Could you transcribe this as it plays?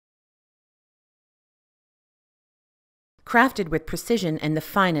crafted with precision and the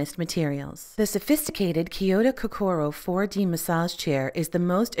finest materials. The sophisticated Kyota Kokoro 4D massage chair is the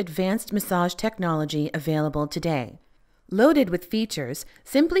most advanced massage technology available today. Loaded with features,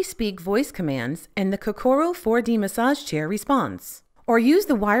 simply speak voice commands and the Kokoro 4D massage chair responds. Or use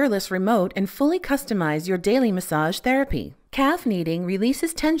the wireless remote and fully customize your daily massage therapy. Calf kneading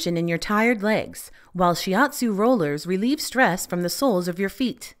releases tension in your tired legs, while shiatsu rollers relieve stress from the soles of your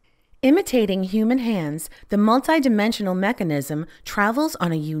feet. Imitating human hands, the multidimensional mechanism travels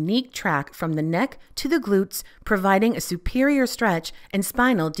on a unique track from the neck to the glutes, providing a superior stretch and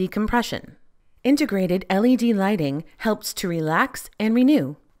spinal decompression. Integrated LED lighting helps to relax and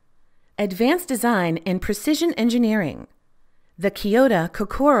renew. Advanced design and precision engineering. The Kyota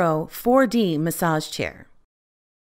Kokoro 4D massage chair.